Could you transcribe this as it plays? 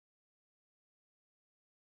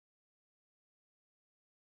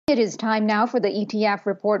It is time now for the ETF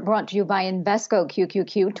report brought to you by Invesco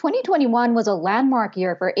QQQ. 2021 was a landmark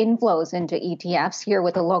year for inflows into ETFs. Here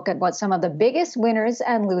with a look at what some of the biggest winners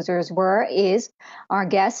and losers were is our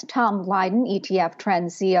guest, Tom Lydon, ETF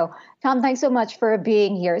Trends CEO. Tom, thanks so much for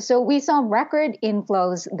being here. So we saw record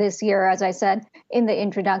inflows this year, as I said in the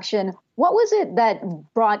introduction. What was it that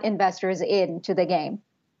brought investors into the game?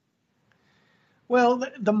 Well,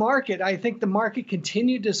 I think the market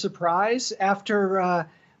continued to surprise after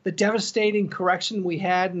the devastating correction we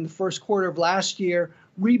had in the first quarter of last year,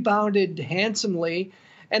 rebounded handsomely.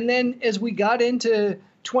 And then as we got into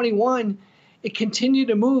 21, it continued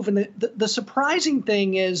to move. And the surprising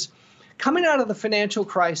thing is, coming out of the financial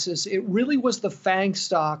crisis, it really was the FANG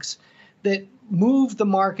stocks that moved the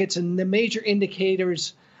markets and the major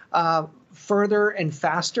indicators further and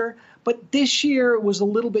faster. But this year was a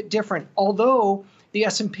little bit different. Although the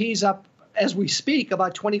S&P's up, as we speak,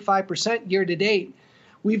 about 25% year to date,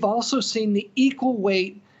 we've also seen the equal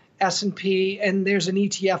weight S&P, and there's an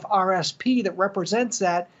ETF RSP that represents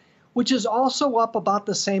that, which is also up about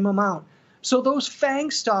the same amount. So those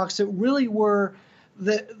FANG stocks that really were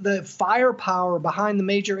the firepower behind the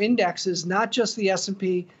major indexes, not just the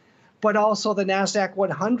S&P, but also the NASDAQ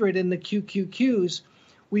 100 and the QQQs,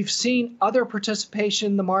 we've seen other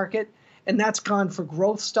participation in the market, and that's gone for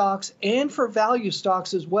growth stocks and for value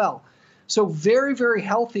stocks as well. So very, very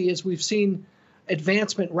healthy as we've seen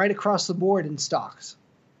advancement right across the board in stocks.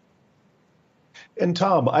 And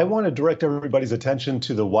Tom, I want to direct everybody's attention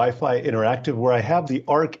to the Wi-Fi Interactive, where I have the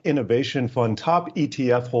ARK Innovation Fund top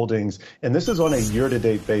ETF holdings, and this is on a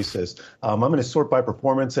year-to-date basis. I'm going to sort by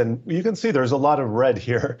performance, and you can see there's a lot of red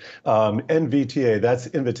here. NVTA, that's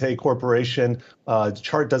Invitae Corporation. The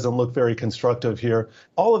chart doesn't look very constructive here.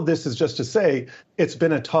 All of this is just to say it's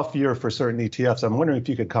been a tough year for certain ETFs. I'm wondering if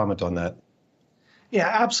you could comment on that. Yeah,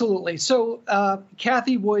 absolutely. So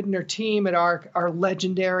Kathy Wood and her team at ARK are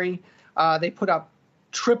legendary. They put up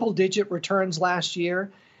triple-digit returns last year.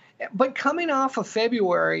 But coming off of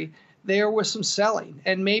February, there was some selling.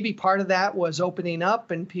 And maybe part of that was opening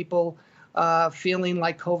up and people feeling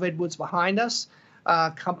like COVID was behind us.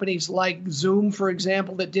 Companies like Zoom, for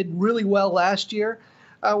example, that did really well last year,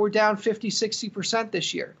 were down 50-60%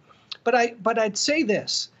 this year. But I'd say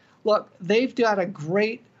this. Look, they've got a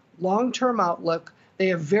great long-term outlook. They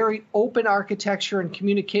have very open architecture and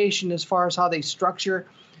communication as far as how they structure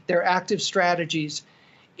their active strategies.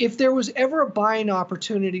 If there was ever a buying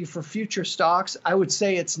opportunity for future stocks, I would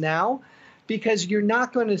say it's now, because you're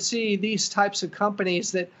not going to see these types of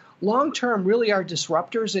companies that long-term really are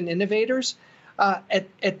disruptors and innovators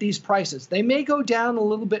at these prices. They may go down a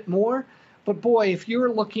little bit more, but boy, if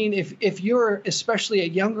you're looking, if you're especially a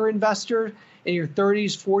younger investor in your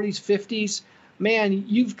 30s, 40s, 50s, man,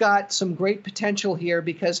 you've got some great potential here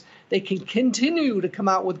because they can continue to come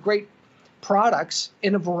out with great products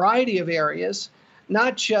in a variety of areas,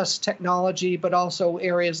 not just technology, but also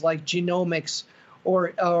areas like genomics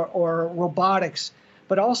or robotics.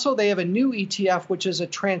 But also they have a new ETF, which is a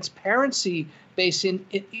transparency-based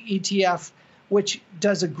ETF, which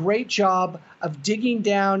does a great job of digging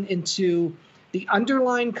down into the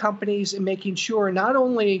underlying companies and making sure not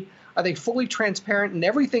only are they fully transparent in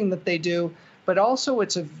everything that they do, but also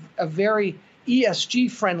it's a very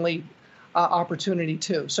ESG-friendly opportunity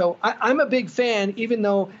too. So I'm a big fan, even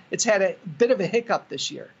though it's had a bit of a hiccup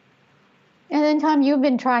this year. And then, Tom, you've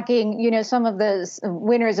been tracking, some of the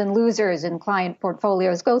winners and losers in client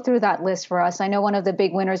portfolios. Go through that list for us. I know one of the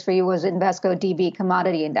big winners for you was Invesco DB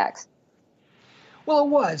Commodity Index. Well, it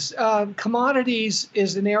was. Commodities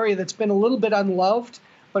is an area that's been a little bit unloved,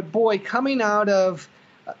 but boy, coming out of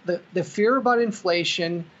the fear about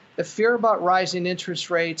inflation, the fear about rising interest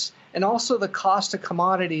rates, and also the cost of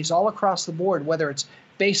commodities all across the board, whether it's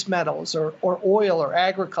base metals or oil or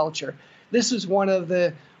agriculture. This is one of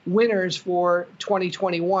the winners for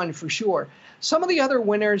 2021 for sure. Some of the other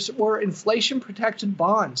winners were inflation-protected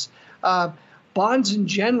bonds. Bonds in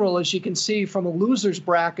general, as you can see from a loser's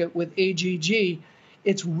bracket with AGG,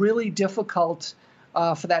 it's really difficult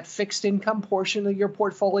for that fixed income portion of your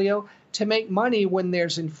portfolio to make money when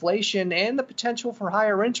there's inflation and the potential for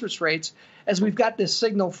higher interest rates, as we've got this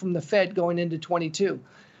signal from the Fed going into 22.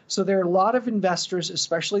 So there are a lot of investors,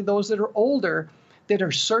 especially those that are older, that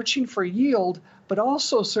are searching for yield, but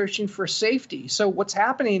also searching for safety. So what's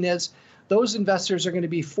happening is those investors are going to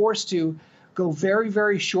be forced to go very,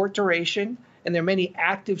 very short duration, and there are many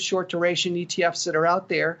active short duration ETFs that are out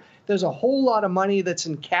there. There's a whole lot of money that's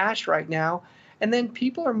in cash right now, and then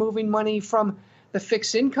people are moving money from the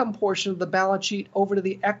fixed income portion of the balance sheet over to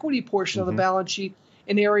the equity portion of the balance sheet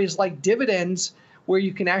in areas like dividends, where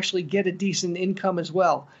you can actually get a decent income as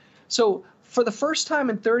well. So for the first time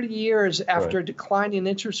in 30 years after Right. declining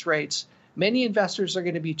interest rates, many investors are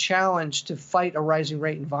going to be challenged to fight a rising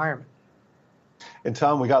rate environment. And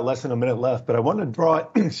Tom, we got less than a minute left, but I want to draw,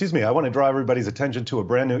 excuse me, I want to draw everybody's attention to a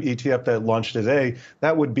brand new ETF that launched today.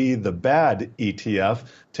 That would be the BAD ETF,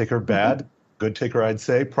 ticker BAD, good ticker, I'd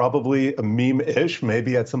say, probably a meme-ish,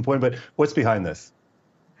 maybe at some point, but what's behind this?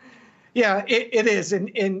 Yeah, it is,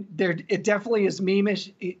 and it definitely is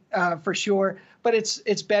meme-ish for sure. But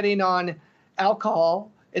it's betting on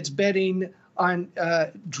alcohol, it's betting on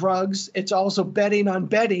drugs, it's also betting on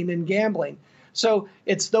betting and gambling. So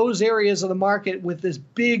it's those areas of the market with this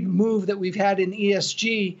big move that we've had in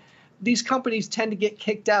ESG. These companies tend to get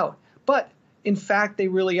kicked out, but in fact, they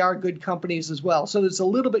really are good companies as well. So there's a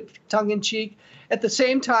little bit tongue-in-cheek. At the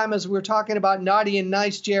same time, as we're talking about naughty and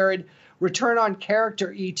nice, Jared, return on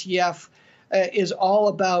character ETF is all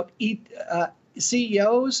about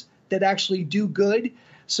CEOs that actually do good.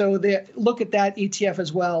 So look at that ETF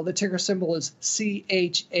as well. The ticker symbol is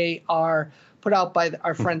CHAR, put out by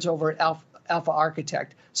our friends over at Alpha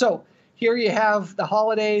Architect. So here you have the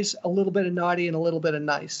holidays, a little bit of naughty and a little bit of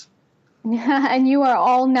nice. And you are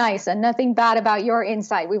all nice and nothing bad about your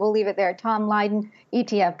insight. We will leave it there. Tom Lydon,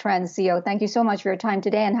 ETF Trends CEO. Thank you so much for your time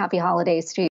today and happy holidays to you.